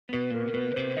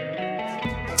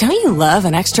Don't you love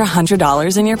an extra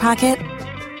 $100 in your pocket?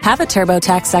 Have a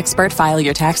TurboTax expert file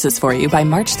your taxes for you by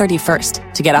March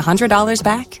 31st to get $100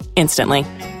 back instantly.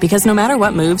 Because no matter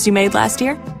what moves you made last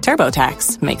year,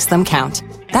 TurboTax makes them count.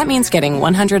 That means getting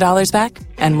 $100 back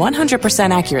and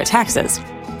 100% accurate taxes,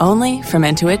 only from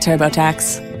Intuit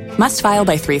TurboTax. Must file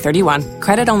by 3/31.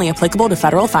 Credit only applicable to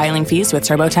federal filing fees with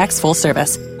TurboTax full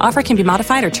service. Offer can be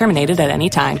modified or terminated at any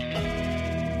time.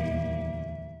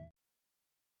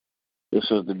 This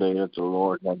is the day that the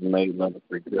Lord has made. Let us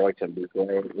rejoice and be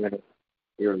glad in it.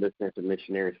 You're listening to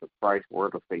Missionaries for Christ,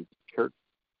 Word of Faith Church.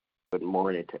 Good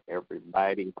morning to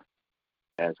everybody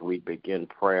as we begin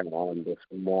prayer on this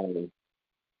morning.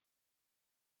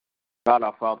 God,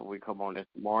 our Father, we come on this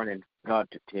morning,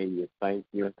 God, to tell you thank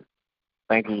you.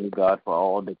 Thanking you, God, for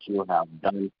all that you have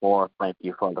done for us. Thank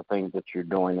you for the things that you're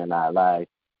doing in our lives.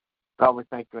 God, we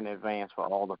thank you in advance for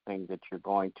all the things that you're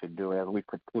going to do as we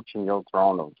petition your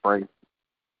throne of grace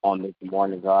on this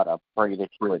morning, God. I pray that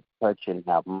you would touch and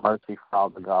have mercy,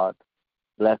 Father God.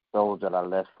 Bless those that are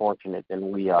less fortunate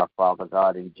than we are, Father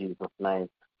God, in Jesus' name.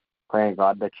 Praying,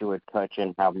 God, that you would touch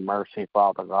and have mercy,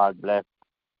 Father God. Bless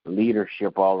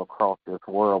leadership all across this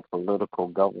world, political,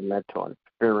 governmental, and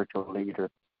spiritual leaders.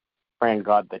 Praying,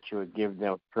 God, that you would give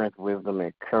them strength, wisdom,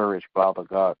 and courage, Father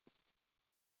God,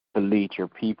 to lead your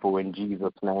people in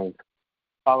Jesus' name.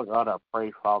 Father God, I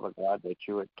pray, Father God, that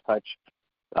you would touch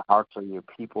the hearts of your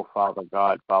people, Father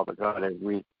God, as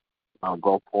we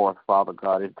go forth, Father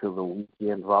God, into the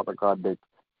weekend, Father God, that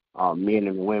men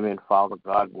and women, Father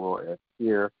God, will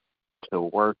adhere to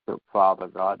worship, Father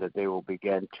God, that they will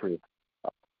begin to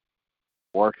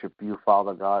worship you,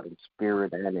 Father God, in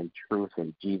spirit and in truth,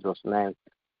 in Jesus' name.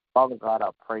 Father God,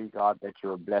 I pray, God, that you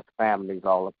will bless families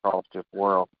all across this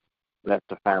world. Bless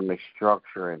the family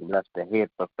structure and bless the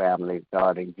heads of families,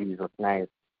 God, in Jesus' name.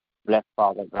 Bless,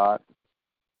 Father God,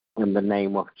 in the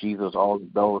name of Jesus, all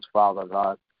of those, Father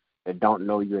God, that don't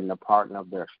know you in the pardon of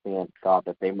their sins, God,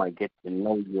 that they might get to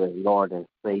know you as Lord and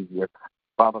Savior.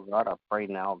 Father God, I pray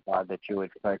now, God, that you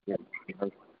would touch them,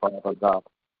 Father God.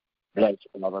 Bless,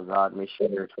 Father God,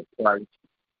 missionaries for Christ.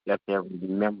 Let every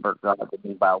member, God,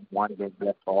 be by one, and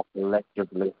bless all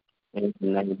collectively in the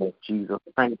name of Jesus.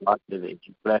 Pray, God, that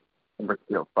you bless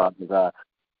membership, Father God,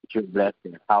 that you bless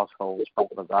their households,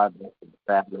 Father God, bless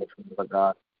their families, Father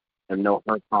God, and no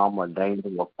hurt, harm, or danger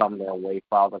will come their way,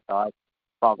 Father God.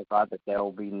 Father God, that there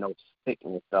will be no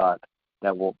sickness, God,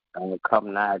 that will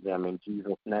come nigh them in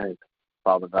Jesus' name.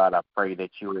 Father God, I pray that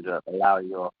you would allow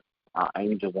your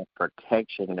angels of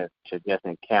protection to just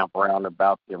encamp round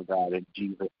about them, God, in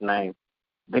Jesus' name.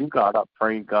 Then, God, I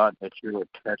pray, God, that you would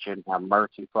touch and have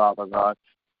mercy, Father God.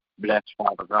 Bless,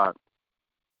 Father God,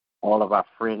 all of our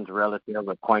friends, relatives,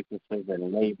 acquaintances,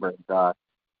 and neighbors, God,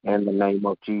 in the name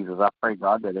of Jesus. I pray,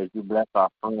 God, that as you bless our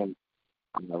friends,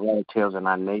 our relatives, and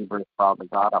our neighbors, Father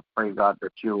God, I pray, God,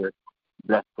 that you would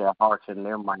bless their hearts and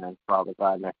their minds, Father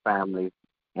God, and their families,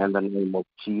 in the name of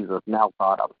Jesus. Now,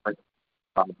 God, I pray,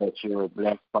 God, that you would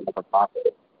bless, Father God,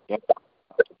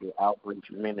 the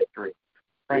outreach ministry.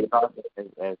 Pray, God, that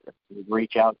as we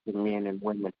reach out to men and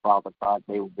women, Father God,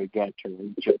 they will begin to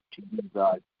reach out to you,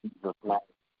 God, in Jesus' name.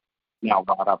 Now,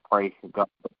 God, I pray for God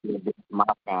that you would bless my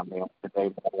family on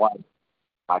today, my wife,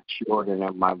 my children,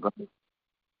 and my grandchildren.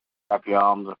 Wrap your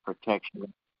arms of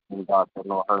protection, and God, that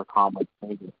no hurt, harm, or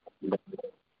danger.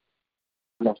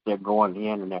 Bless their going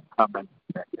in and their coming,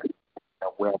 their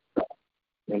wealth,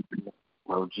 in the name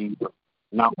of Jesus.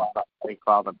 Now, God, I pray,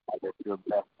 Father, God, that you would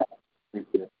bless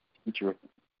the teacher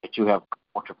that you have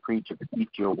called to preach and teach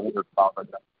your word, Father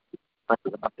God.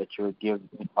 Pray, God, that you would give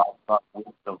them, Father God,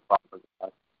 wisdom, Father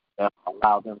God, that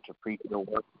allow them to preach your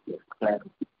word with clarity,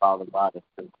 Father God, and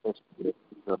simplicity in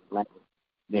Jesus' name.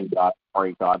 Then, God,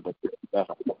 pray, God, that you bless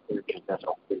our churches, that's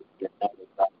our faith, your name,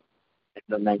 God. In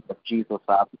the name of Jesus,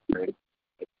 I pray.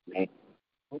 Amen.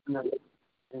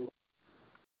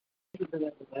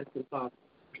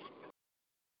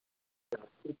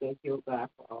 We thank you, God,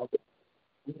 for all that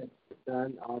you have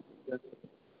done, all the good.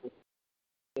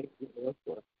 Thank you, Lord,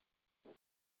 for us.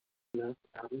 God,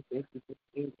 we thank you for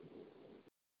changing.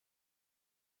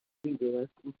 We do us,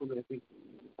 people that we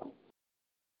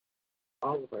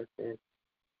all of our sins.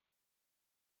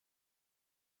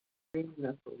 Bringing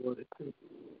us the Lord of truth.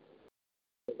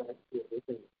 So that's it.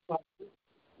 Within the process.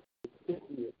 Thank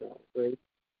you, God. Grace.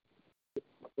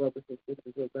 My brothers and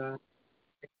sisters of God.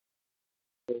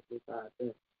 Thank you, God.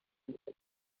 That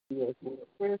you are more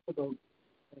prayer for those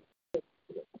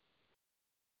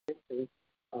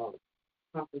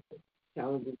conferences,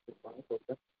 challenges, and Bible.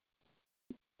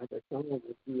 As I come over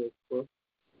to you, of course,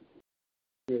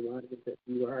 you remind me that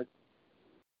you are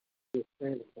your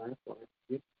friend and God for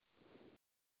us.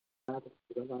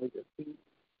 allow your feet.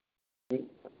 We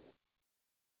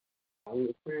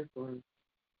were praying for him.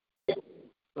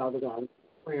 Father God,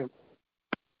 praying for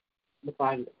the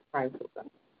body of Christ, oh God.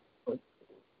 For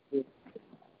this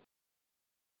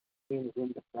in the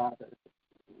room of God,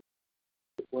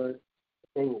 the word,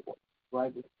 they will walk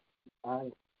right with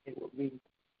God. They will be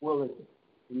willing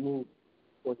to move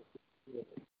for the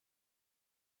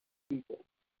people.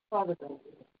 Father God,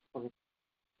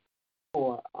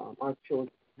 for our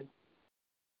children,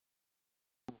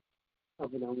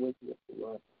 cover them with your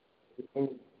blood.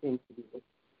 Anything to be with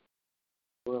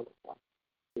the world of God.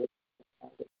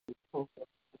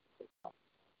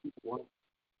 Keep one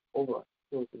over our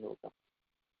children, oh God.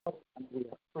 And we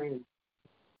are praying,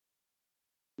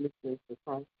 listening to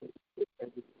Christ, and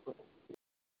every prayer,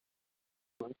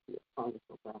 mercy upon us,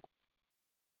 oh God.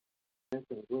 And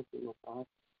wisdom, oh God.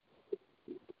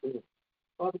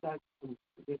 Father God,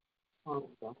 this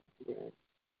promise, God,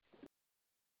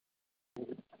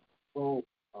 and go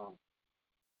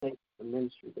take the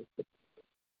ministry that's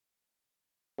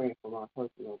praying for my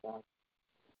husband, oh God.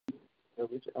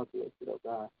 Which uplifted, oh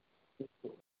God.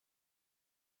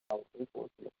 I was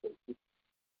influenced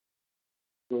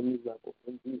to a new level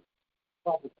in you.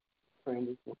 Father, praying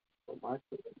this one for my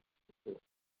children. So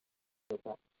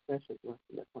God, special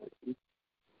blessing upon you.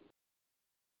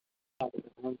 Father,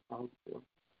 I'm calling for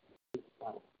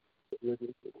God, deliver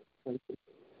to the places.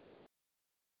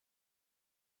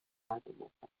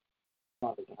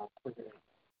 Father God, pray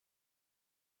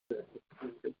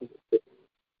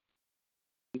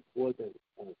before the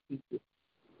teachers,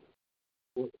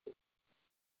 for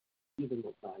even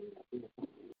the body, in the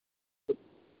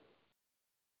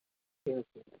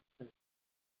character that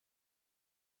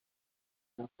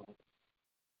not like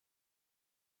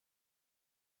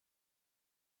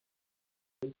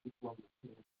this is what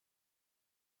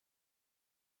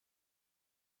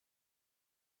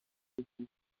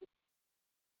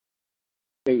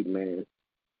Amen.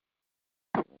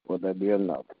 Will there be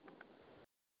enough?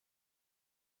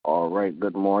 All right.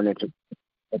 Good morning to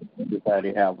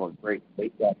everybody. Have a great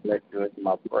day. God bless you. It's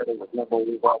my prayer. Remember,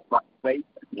 we walk by faith.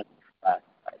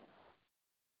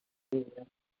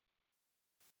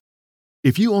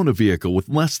 If you own a vehicle with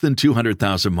less than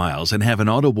 200,000 miles and have an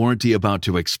auto warranty about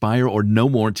to expire or no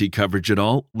warranty coverage at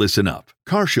all, listen up.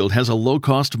 CarShield has a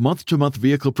low-cost month-to-month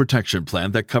vehicle protection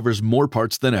plan that covers more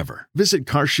parts than ever. Visit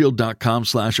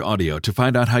carshield.com/audio to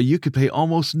find out how you could pay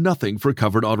almost nothing for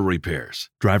covered auto repairs.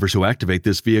 Drivers who activate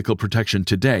this vehicle protection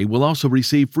today will also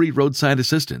receive free roadside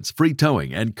assistance, free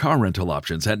towing, and car rental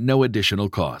options at no additional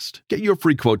cost. Get your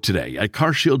free quote today at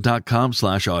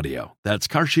carshield.com/audio. That's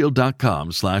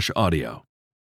carshield.com/audio.